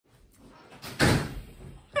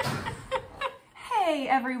Hey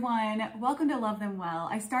everyone, welcome to Love Them Well.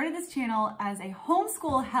 I started this channel as a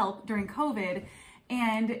homeschool help during COVID,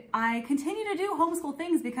 and I continue to do homeschool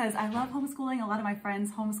things because I love homeschooling. A lot of my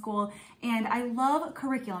friends homeschool, and I love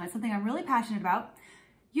curriculum. It's something I'm really passionate about.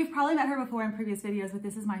 You've probably met her before in previous videos, but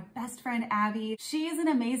this is my best friend, Abby. She is an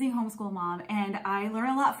amazing homeschool mom, and I learn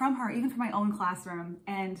a lot from her, even from my own classroom.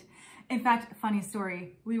 And in fact, funny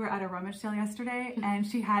story, we were at a rummage sale yesterday and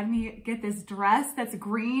she had me get this dress that's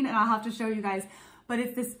green, and I'll have to show you guys, but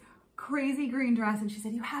it's this crazy green dress, and she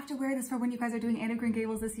said, you have to wear this for when you guys are doing Anne of Green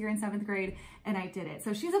Gables this year in 7th grade, and I did it.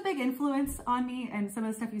 So she's a big influence on me, and some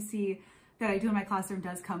of the stuff you see that I do in my classroom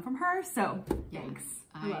does come from her, so thanks.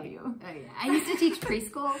 I love you. Oh yeah. I used to teach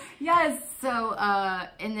preschool. Yes. So,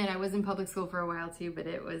 and then I was in public school for a while too, but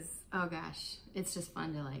it was, oh gosh, it's just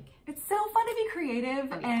fun to like. It's so fun to be creative,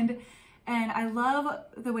 oh, yeah. and I love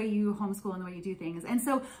the way you homeschool and the way you do things. And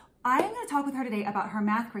so I'm going to talk with her today about her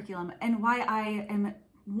math curriculum, and why I am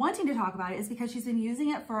wanting to talk about it is because she's been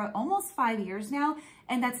using it for almost 5 years now,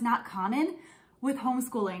 and that's not common with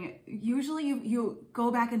homeschooling. Usually you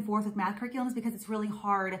go back and forth with math curriculums because it's really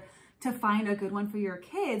hard to find a good one for your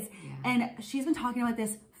kids. Yeah. And she's been talking about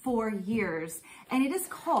this for years, and it is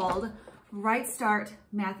called RightStart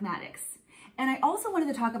Mathematics. And I also wanted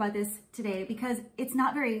to talk about this today because it's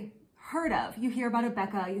not very heard of. You hear about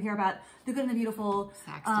Abeka, you hear about The Good and the Beautiful.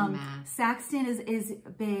 Saxton Math. Saxton is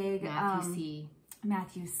big.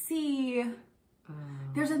 Matthew C.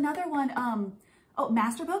 There's another one,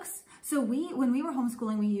 Master Books. So when we were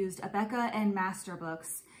homeschooling, we used Abeka and Master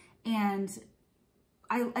Books, and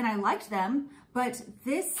I liked them, but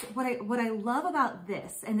what I love about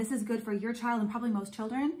this, and this is good for your child and probably most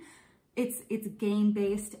children, it's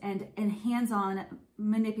game-based and hands-on,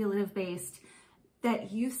 manipulative-based.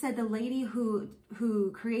 That you said the lady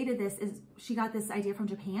who created this, she got this idea from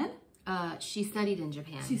Japan? She studied in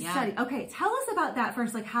Japan. She studied. Okay, tell us about that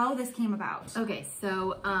first, like how this came about. Okay,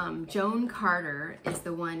 so Joan Carter is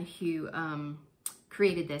the one who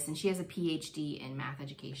created this, and she has a PhD in math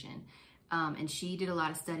education. And she did a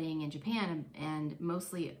lot of studying in Japan, and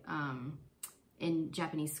mostly in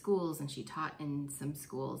Japanese schools, and she taught in some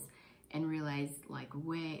schools, and realized like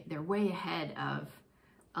they're way ahead of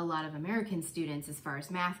a lot of American students as far as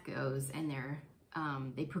math goes, and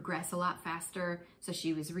they progress a lot faster. So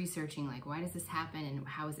she was researching like, why does this happen and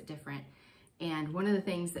how is it different? And one of the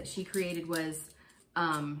things that she created was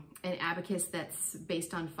an abacus that's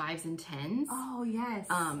based on 5s and 10s. Oh, yes.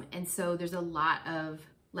 And so there's a lot of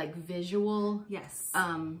like visual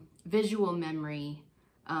memory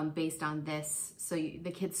based on this. So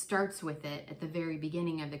the kid starts with it at the very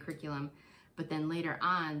beginning of the curriculum, but then later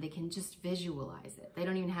on they can just visualize it. They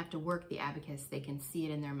don't even have to work the abacus. They can see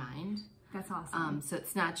it in their mind. That's awesome. So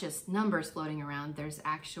it's not just numbers floating around. There's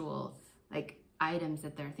actual like items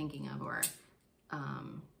that they're thinking of, or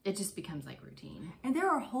it just becomes like routine. And there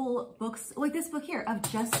are whole books, like this book here, of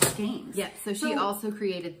just games. Yeah, so she also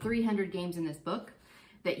created 300 games in this book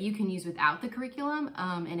that you can use without the curriculum,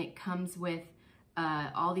 and it comes with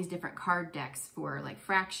all these different card decks for like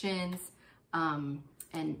fractions,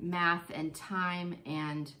 and math and time,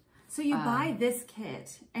 and so you buy this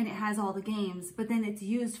kit and it has all the games, but then it's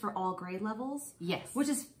used for all grade levels. Yes. Which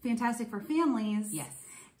is fantastic for families. Yes.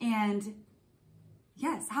 And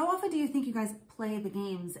yes, how often do you think you guys play the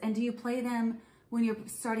games? And do you play them when you're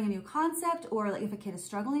starting a new concept, or like if a kid is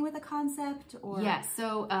struggling with a concept? Or yeah,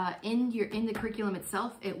 so in the curriculum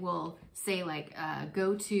itself, it will say like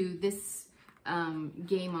go to this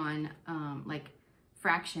game on like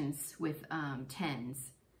fractions with 10s,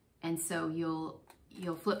 and so you'll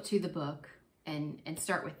flip to the book and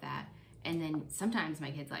start with that, and then sometimes my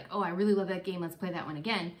kid's like, oh, I really love that game, let's play that one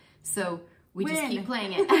again. So we just keep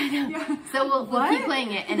playing it. I know. Yeah. So we'll keep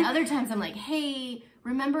playing it, and other times I'm like, hey,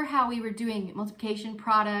 remember how we were doing multiplication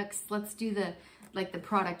products? Let's do the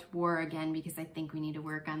product war again, because I think we need to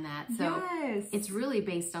work on that. So yes. It's really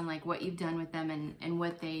based on like what you've done with them and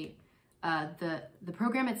what they, the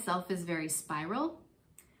program itself is very spiral.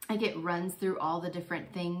 Like it runs through all the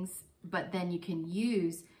different things, but then you can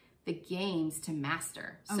use the games to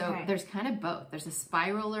master. So there's kind of both. There's a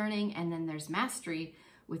spiral learning, and then there's mastery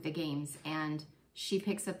with the games. And she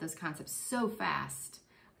picks up those concepts so fast.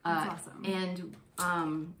 That's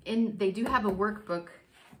awesome. And they do have a workbook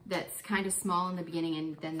that's kind of small in the beginning,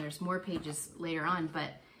 and then there's more pages later on,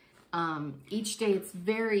 but each day it's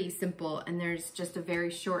very simple, and there's just a very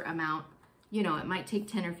short amount. You know, it might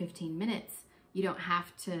take 10 or 15 minutes. You don't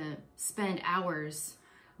have to spend hours.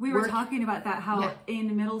 We were talking about that, how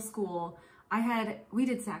in middle school, we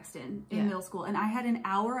did Saxton in middle school, and I had an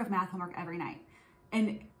hour of math homework every night.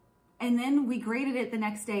 And And then we graded it the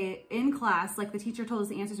next day in class. Like the teacher told us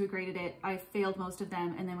the answers, we graded it. I failed most of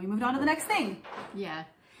them. And then we moved on to the next thing. Yeah.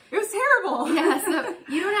 It was terrible. Yeah, so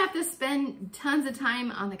you don't have to spend tons of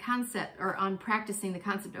time on the concept or on practicing the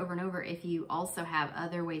concept over and over if you also have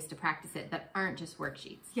other ways to practice it that aren't just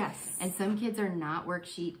worksheets. Yes. And some kids are not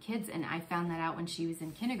worksheet kids, and I found that out when she was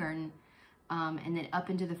in kindergarten. And then up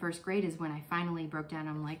into the first grade is when I finally broke down.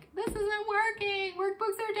 I'm like, this isn't working.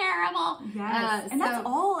 Workbooks are terrible. Yes. And that's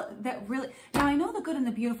all that really, now I know the Good and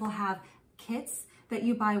the Beautiful have kits that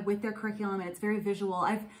you buy with their curriculum, and it's very visual.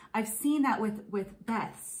 I've seen that with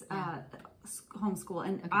Beth's homeschool,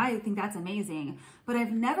 and I think that's amazing. But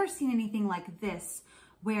I've never seen anything like this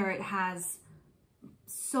where it has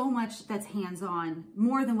so much that's hands-on,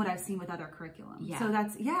 more than what I've seen with other curriculums. Yeah. So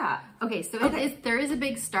that's, Okay, so there is a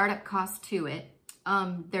big startup cost to it.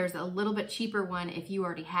 There's a little bit cheaper one if you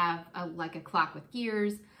already have like a clock with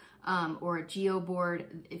gears or a geo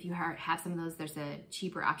board. If you have some of those, there's a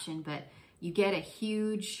cheaper option, but you get a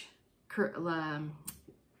huge,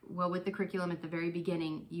 with the curriculum at the very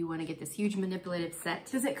beginning, you want to get this huge manipulative set.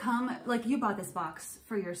 Does it come, like you bought this box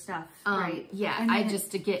for your stuff, right? Yeah,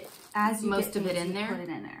 to get most of it in there. Put it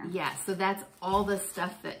in there. Yeah, so that's all the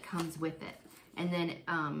stuff that comes with it. And then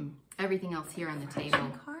everything else here on the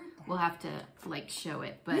table, we'll have to like show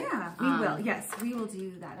it. But yeah, we will. Yes, we will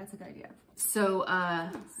do that. That's a good idea. So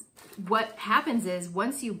what happens is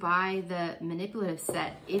once you buy the manipulative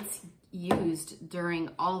set, it's used during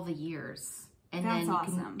all the years, and that's then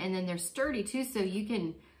awesome. And then they're sturdy too, so you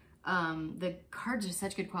can the cards are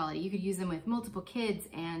such good quality. You could use them with multiple kids,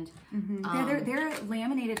 and they're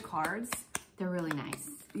laminated cards. They're really nice.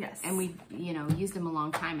 Yes, and we've used them a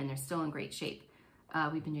long time, and they're still in great shape.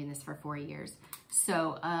 We've been doing this for 4 years,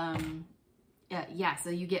 so so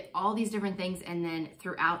you get all these different things, and then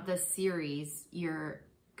throughout the series you're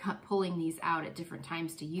pulling these out at different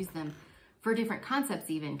times to use them for different concepts,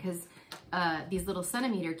 even because these little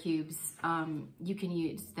centimeter cubes, you can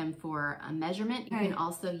use them for a measurement. You can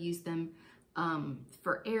also use them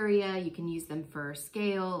for area. You can use them for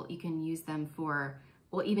scale. You can use them for,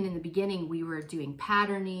 well, even in the beginning, we were doing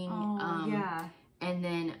patterning. And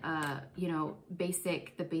then,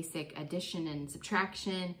 the basic addition and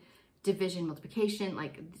subtraction, division, multiplication.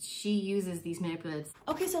 Like, she uses these manipulatives.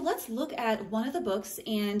 Okay, so let's look at one of the books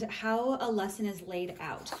and how a lesson is laid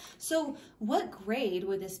out. So what grade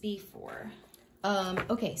would this be for?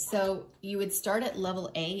 Okay, so you would start at level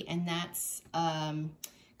A, and that's kind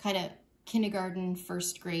of kindergarten,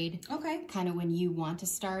 first grade. Okay. Kind of when you want to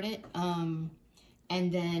start it. And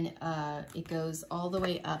then it goes all the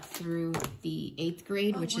way up through the 8th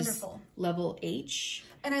grade, which wonderful. Is level H.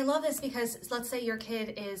 And I love this because let's say your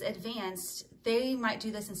kid is advanced, they might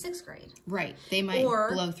do this in 6th grade. Right, they might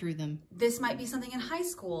blow through them. This might be something in high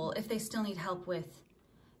school if they still need help with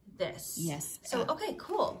this. Yes. So, okay,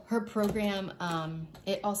 cool. Her program,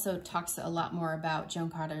 it also talks a lot more about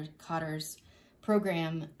Joan Cotter's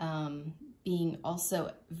program being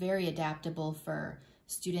also very adaptable for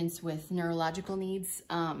students with neurological needs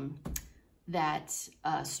that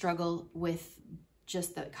struggle with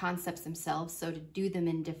just the concepts themselves. So to do them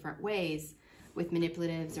in different ways with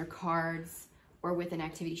manipulatives or cards or with an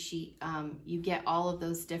activity sheet, you get all of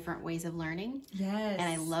those different ways of learning. Yes. And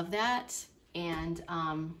I love that. And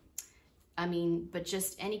but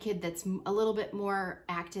just any kid that's a little bit more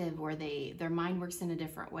active or their mind works in a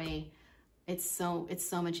different way, it's so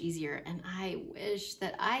much easier. And I wish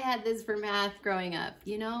that I had this for math growing up,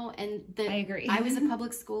 and I agree. I was a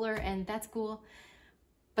public schooler, and that's cool.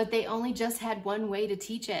 But they only just had one way to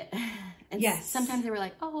teach it. And sometimes they were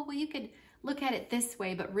like, oh, well, you could look at it this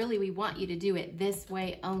way, but really we want you to do it this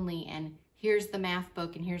way only. And here's the math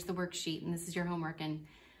book, and here's the worksheet, and this is your homework. And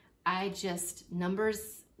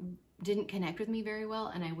numbers didn't connect with me very well.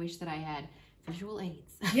 And I wish that I had visual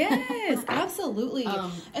aids. Yes, absolutely.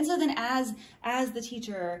 And so then as the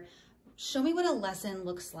teacher, show me what a lesson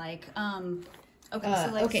looks like. So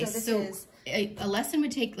a lesson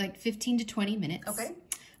would take like 15 to 20 minutes. Okay.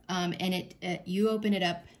 And you open it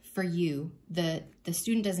up for you. The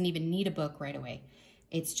student doesn't even need a book right away.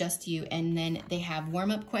 It's just you. And then they have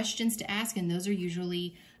warm-up questions to ask, and those are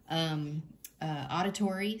usually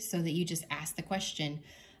auditory, so that you just ask the question.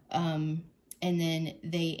 And then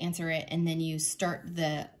they answer it, and then you start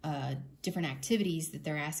the different activities that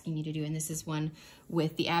they're asking you to do. And this is one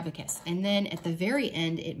with the abacus. And then at the very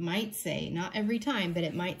end, it might say, not every time, but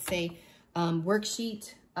it might say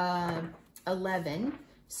worksheet 11.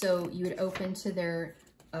 So you would open to their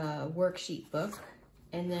worksheet book,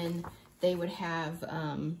 and then they would have,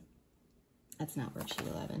 that's not worksheet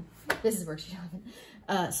 11. This is worksheet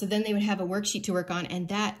 11. So then they would have a worksheet to work on, and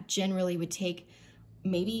that generally would take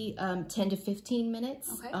maybe 10 to 15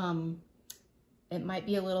 minutes. Okay. It might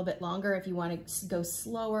be a little bit longer if you want to go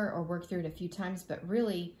slower or work through it a few times, but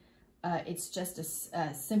really it's just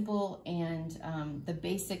a simple and the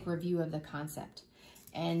basic review of the concept.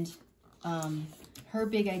 And her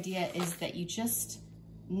big idea is that you just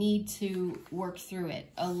need to work through it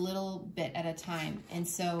a little bit at a time. And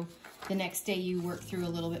so the next day you work through a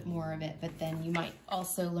little bit more of it, but then you might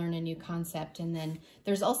also learn a new concept. And then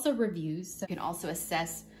there's also reviews. So you can also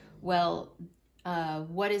assess, well,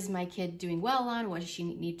 what is my kid doing well on? What does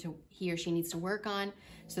he or she needs to work on?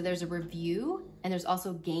 So there's a review, and there's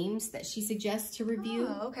also games that she suggests to review.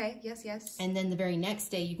 Oh, okay. Yes, yes. And then the very next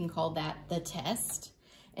day you can call that the test.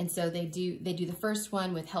 And so they do the first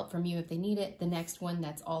one with help from you if they need it. The next one,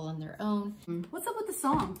 that's all on their own. What's up with the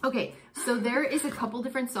song? Okay, so there is a couple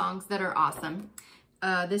different songs that are awesome.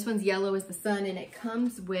 This one's Yellow is the Sun, and it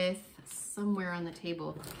comes with, somewhere on the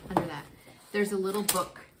table under that, there's a little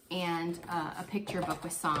book and a picture book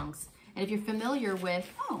with songs. And if you're familiar with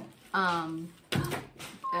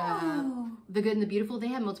The Good and the Beautiful, they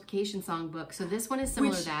have multiplication song book. So this one is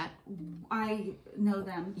similar to that. I know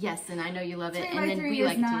them. Yes, and I know you love it. 3 and by then 3 we is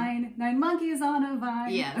like 9. 9 monkeys on a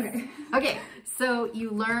vine. Yes. Okay. Okay. So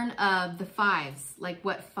you learn the fives, like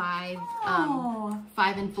what 5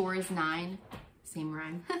 and 4 is 9. Same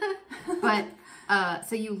rhyme. But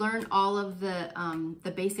so you learn all of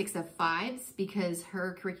the basics of fives, because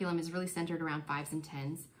her curriculum is really centered around 5s and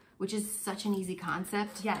 10s, which is such an easy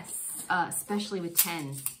concept. Yes. Especially with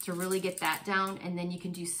 10s, to really get that down, and then you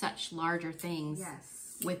can do such larger things. Yes.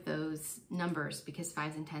 With those numbers, because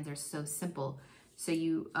 5s and 10s are so simple. So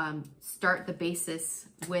you start the basis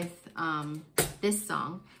with this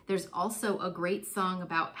song. There's also a great song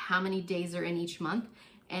about how many days are in each month.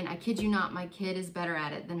 And I kid you not, my kid is better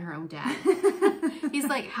at it than her own dad. He's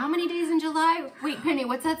like, how many days in July? Wait, Penny,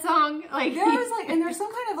 what's that song? Like, there's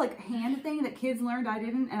some kind of like hand thing that kids learned. I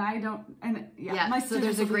didn't, and I don't. And yeah, my so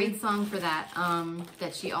there's a great song for that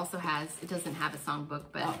that she also has. It doesn't have a song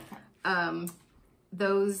book, but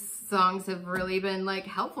those songs have really been like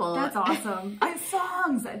helpful. That's awesome.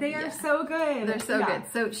 Songs, they are so good. They're so good.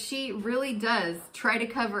 So she really does try to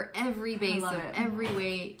cover every base of every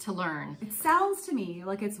way to learn. It sounds to me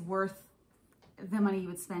like it's worth the money you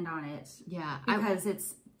would spend on it. Yeah. Because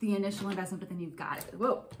it's the initial investment, but then you've got it.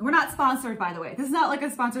 Whoa. We're not sponsored, by the way. This is not like a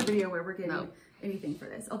sponsored video where we're getting anything for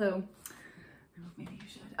this. Although, maybe you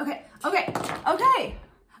should. Okay.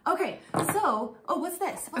 Okay, so, what's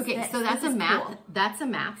this? What's this? So that's that's a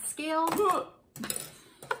math scale.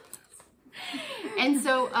 And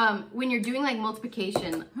so when you're doing like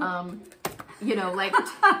multiplication, you know, like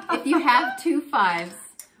if you have 2 5s,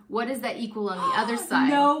 what does that equal on the other side?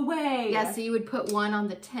 No way. Yeah, so you would put 1 on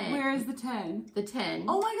the 10. Where is the 10? The 10.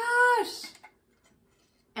 Oh my gosh.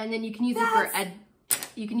 And then you can use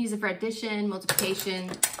it for addition, multiplication.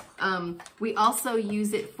 We also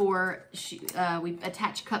use it for, we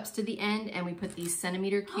attach cups to the end, and we put these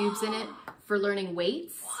centimeter cubes in it for learning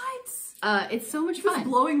weights. What? It's so much fun. It's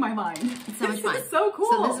blowing my mind. It's so much fun. It's so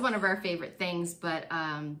cool. So this is one of our favorite things, but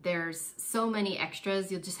there's so many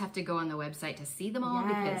extras. You'll just have to go on the website to see them all,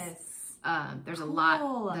 because there's a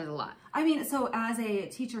lot. There's a lot. I mean, so as a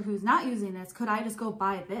teacher who's not using this, could I just go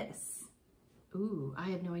buy this? Ooh,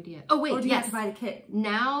 I have no idea. Oh wait, or do you have to buy the kit?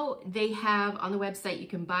 Now they have on the website, you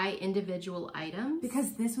can buy individual items.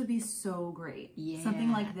 Because this would be so great. Yeah.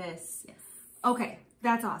 Something like this. Yes. Okay,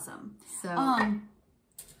 that's awesome. So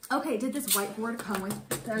okay, did this whiteboard come with?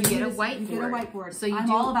 You get a whiteboard. You get a whiteboard. So I'm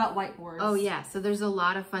all about whiteboards. Oh yeah, so there's a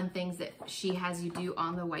lot of fun things that she has you do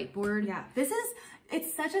on the whiteboard. Yeah,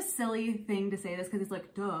 it's such a silly thing to say this because it's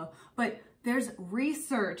like, duh, but there's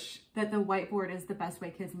research that the whiteboard is the best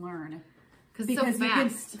way kids learn. Because so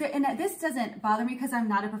and this doesn't bother me because I'm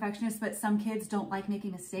not a perfectionist, but some kids don't like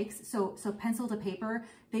making mistakes. So pencil to paper,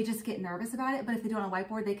 they just get nervous about it. But if they do it on a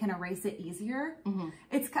whiteboard, they can erase it easier. Mm-hmm.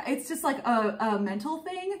 It's just like a mental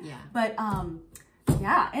thing. Yeah. But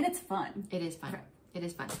yeah, and it's fun. It is fun. Okay. It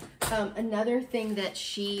is fun. Another thing that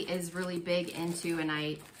she is really big into, and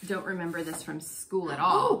I don't remember this from school at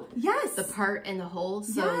all. Oh, yes. The part and the whole.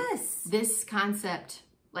 So this concept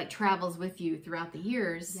like travels with you throughout the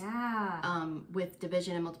years. Yeah. With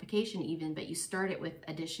division and multiplication even, but you start it with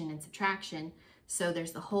addition and subtraction. So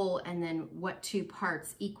there's the whole, and then what 2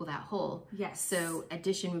 parts equal that whole. Yes. So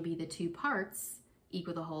addition would be the 2 parts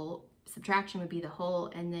equal the whole, subtraction would be the whole,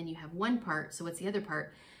 and then you have 1 part, so what's the other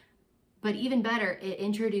part? But even better, it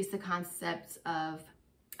introduced the concepts of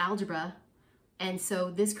algebra. And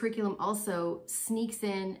so this curriculum also sneaks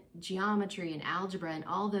in geometry and algebra and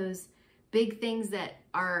all those big things that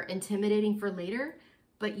are intimidating for later,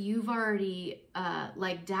 but you've already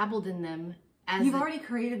like dabbled in them You've already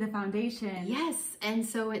created the foundation. Yes. And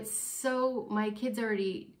so my kid's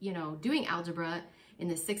already, you know, doing algebra in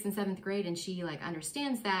the 6th and 7th grade, and she like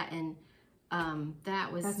understands that. And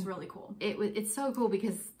that's really cool. It's so cool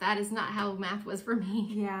because that is not how math was for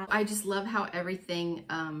me. Yeah. I just love how everything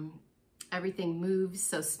moves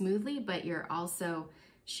so smoothly, but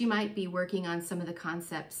she might be working on some of the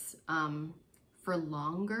concepts for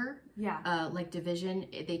longer. Yeah. Like division,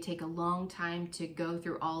 they take a long time to go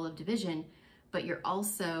through all of division, but you're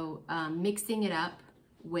also mixing it up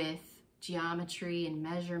with geometry and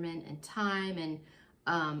measurement and time and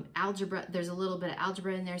algebra. There's a little bit of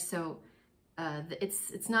algebra in there, so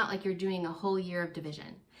it's not like you're doing a whole year of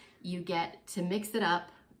division. You get to mix it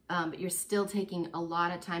up, but you're still taking a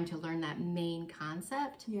lot of time to learn that main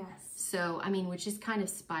concept. Yes. So, I mean, which is kind of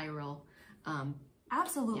spiral.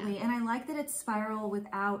 Absolutely. Yeah. And I like that it's spiral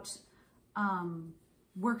without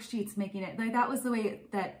worksheets making it. Like that was the way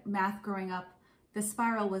that math growing up, the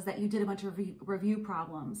spiral was that you did a bunch of review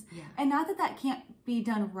problems. Yeah. And not that that can't be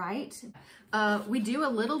done right. We do a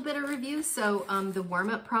little bit of review. So the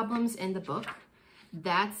warm-up problems in the book,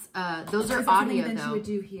 those are audio though. She would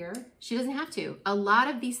do here? She doesn't have to. A lot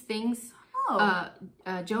of these things,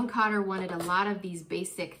 Joan Cotter wanted a lot of these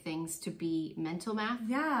basic things to be mental math.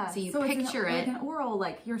 Yeah. So you picture it. Like an oral,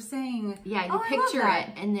 like you're saying. Yeah, you picture it,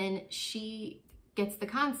 and then she gets the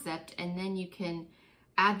concept, and then you can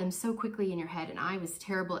add them so quickly in your head. And I was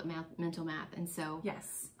terrible at mental math, and so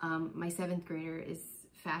yes, my 7th grader is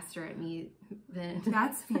faster at me than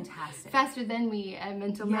that's fantastic. Faster than me at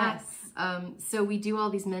mental math. So we do all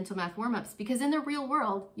these mental math warm-ups because in the real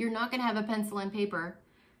world, you're not going to have a pencil and paper.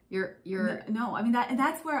 No, I mean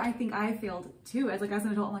that's where I think I failed too. As an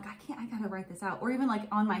adult, I'm like, I gotta write this out. Or even like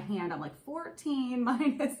on my hand, I'm like 14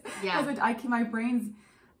 minus. Yeah. My brain's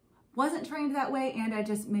wasn't trained that way, and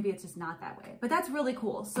maybe it's just not that way. But that's really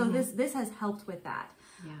cool. So this has helped with that.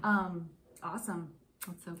 Yeah. Awesome.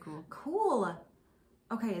 That's so cool. Cool.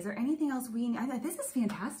 Okay, is there anything else this is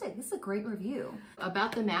fantastic. This is a great review.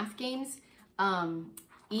 About the math games,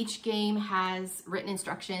 each game has written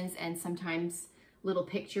instructions and sometimes little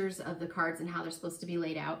pictures of the cards and how they're supposed to be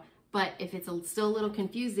laid out. But if it's still a little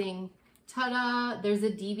confusing, ta-da, there's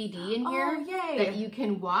a DVD in here that you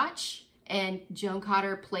can watch, and Joan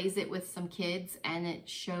Cotter plays it with some kids, and it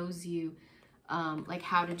shows you like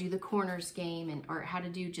how to do the corners game or how to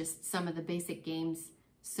do just some of the basic games.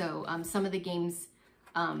 So some of the games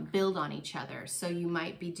build on each other. So you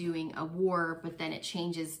might be doing a war, but then it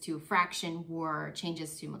changes to a fraction war,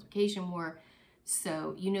 changes to multiplication war.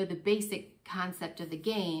 So you know the basic concept of the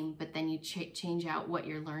game, but then you change out what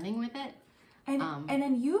you're learning with it. And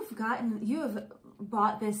then you have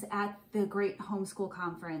bought this at the Great Homeschool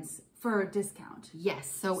Conference for a discount. Yes.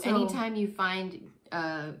 So anytime you find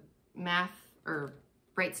math or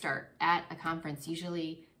RightStart at a conference,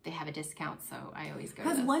 usually they have a discount, so I always go.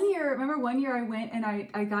 Because one year I went and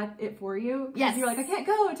I got it for you. Yes. You're like, I can't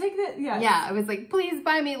go, take it. Yeah. Yeah, I was like, please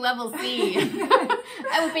buy me level C.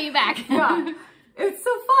 I will pay you back. Yeah. It's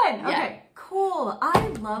so fun. Yeah. Okay, cool. I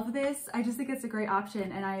love this. I just think it's a great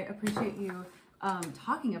option, and I appreciate you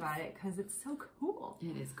talking about it because it's so cool.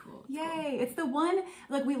 It is cool. Yay. Cool. It's the one,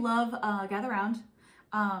 like we love Gather Round.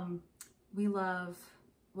 We love,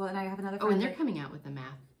 well, and I have another friend. Oh, and they're coming out with a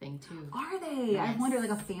math thing too. Are they? Yes. I wonder, like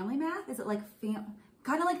a family math? Is it like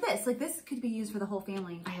kind of like this? Like this could be used for the whole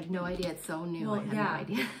family. I have no idea. It's so new. Well, I have no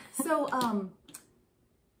idea. So,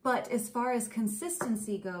 but as far as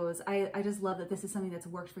consistency goes, I just love that this is something that's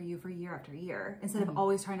worked for you for year after year instead of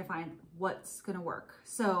always trying to find what's going to work.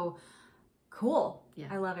 So cool. Yeah.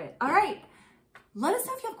 I love it. All right. Let us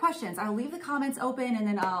know if you have questions. I'll leave the comments open and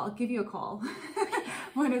then I'll give you a call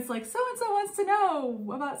when it's like so-and-so wants to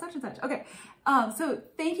know about such and such. Okay. So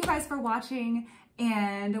thank you guys for watching,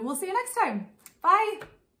 and we'll see you next time. Bye.